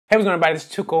Hey, what's going on, everybody? This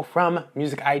is Tuco from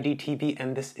Music ID TV,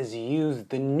 and this is Use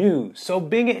the News. So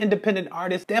being an independent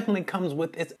artist definitely comes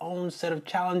with its own set of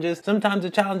challenges. Sometimes the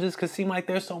challenges can seem like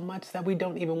there's so much that we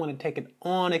don't even want to take it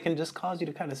on. It can just cause you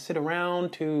to kind of sit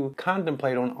around to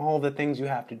contemplate on all the things you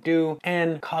have to do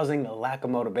and causing a lack of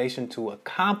motivation to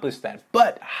accomplish that.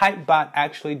 But Hypebot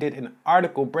actually did an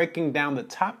article breaking down the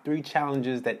top 3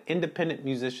 challenges that independent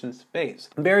musicians face.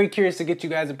 I'm very curious to get you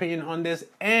guys' opinion on this,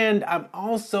 and I'm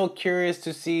also curious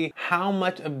to see how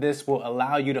much of this will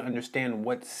allow you to understand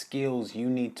what skills you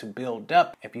need to build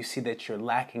up if you see that you're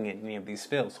lacking in any of these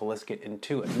fields. So let's get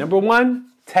into it. Number 1,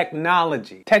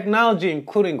 technology. Technology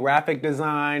including graphic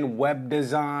design, web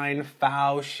design,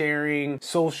 file sharing,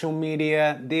 social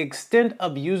media. The extent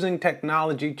of using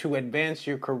technology to advance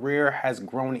your career has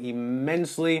grown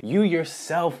immensely. You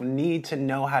yourself need to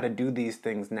know how to do these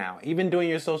things now. Even doing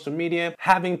your social media,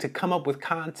 having to come up with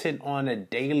content on a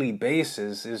daily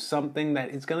basis is something that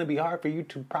it's going to be hard for you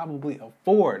to probably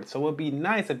afford. So it would be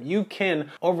nice if you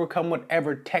can overcome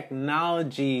whatever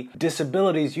technology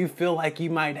disabilities you feel like you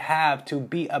might have to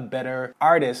be a better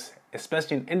artist,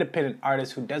 especially an independent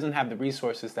artist who doesn't have the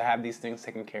resources to have these things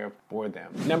taken care of for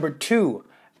them. Number 2,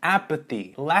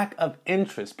 apathy, lack of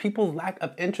interest. People's lack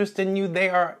of interest in you, they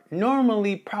are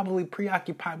normally probably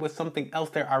preoccupied with something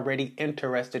else they're already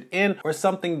interested in, or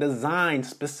something designed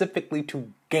specifically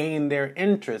to gain their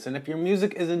interest. And if your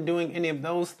music isn't doing any of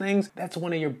those things, that's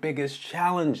one of your biggest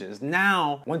challenges.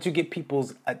 Now, once you get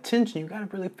people's attention, you gotta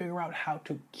really figure out how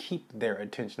to keep their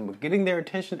attention. But getting their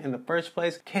attention in the first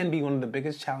place can be one of the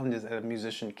biggest challenges that a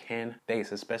musician can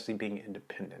face, especially being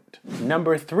independent.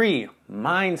 Number 3,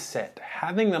 mindset.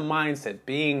 Having the mindset,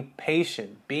 being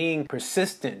patient, being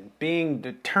persistent, being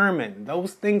determined.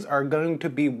 Those things are going to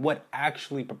be what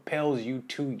actually propels you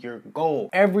to your goal.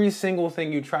 Every single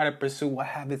thing you try to pursue will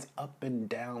have its up and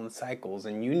down cycles,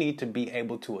 and you need to be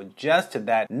able to adjust to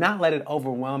that, not let it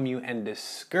overwhelm you and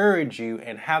discourage you,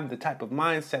 and have the type of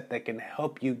mindset that can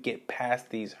help you get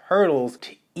past these hurdles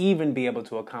to even be able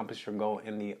to accomplish your goal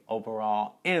in the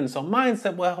overall end. So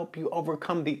mindset will help you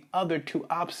overcome the other 2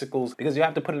 obstacles, because you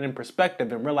have to put it in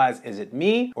perspective and realize, is it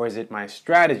me or is it my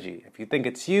strategy? If you think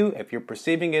it's you, if you're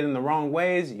perceiving it in the wrong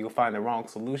ways, you'll find the wrong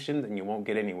solutions and you won't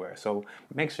get anywhere. So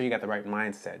make sure you got the right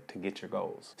mindset to get your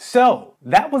goals. So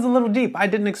that was a little deep. I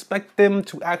didn't expect them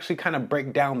to actually kind of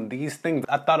break down these things.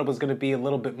 I thought it was going to be a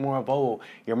little bit more of, oh,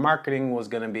 your marketing was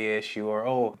going to be an issue, or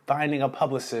oh, finding a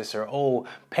publicist, or oh,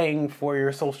 paying for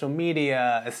your social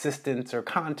media assistance or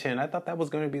content. I thought that was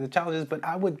going to be the challenges, but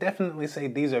I would definitely say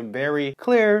these are very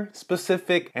clear,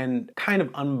 specific, and kind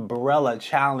of umbrella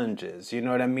challenges. You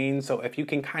know what I mean? So if you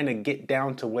can kind of get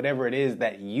down to whatever it is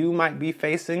that you might be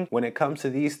facing when it comes to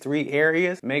these 3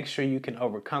 areas, make sure you can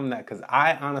overcome that, because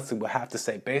I honestly would have to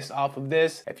say, based off of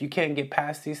this, if you can't get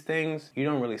past these things, you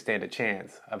don't really stand a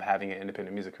chance of having an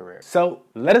independent music career. So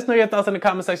let us know your thoughts in the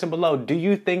comment section below. Do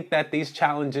you think that these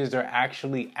challenges are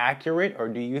actually accurate,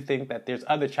 or do you think that there's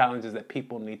other challenges that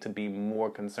people need to be more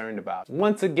concerned about?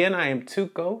 Once again, I am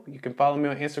Tuco. You can follow me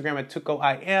on Instagram at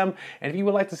TucoIam. And if you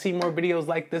would like to see more videos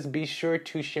like this, be sure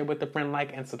to share with a friend,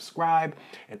 like, and subscribe.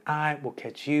 And I will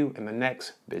catch you in the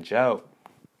next video.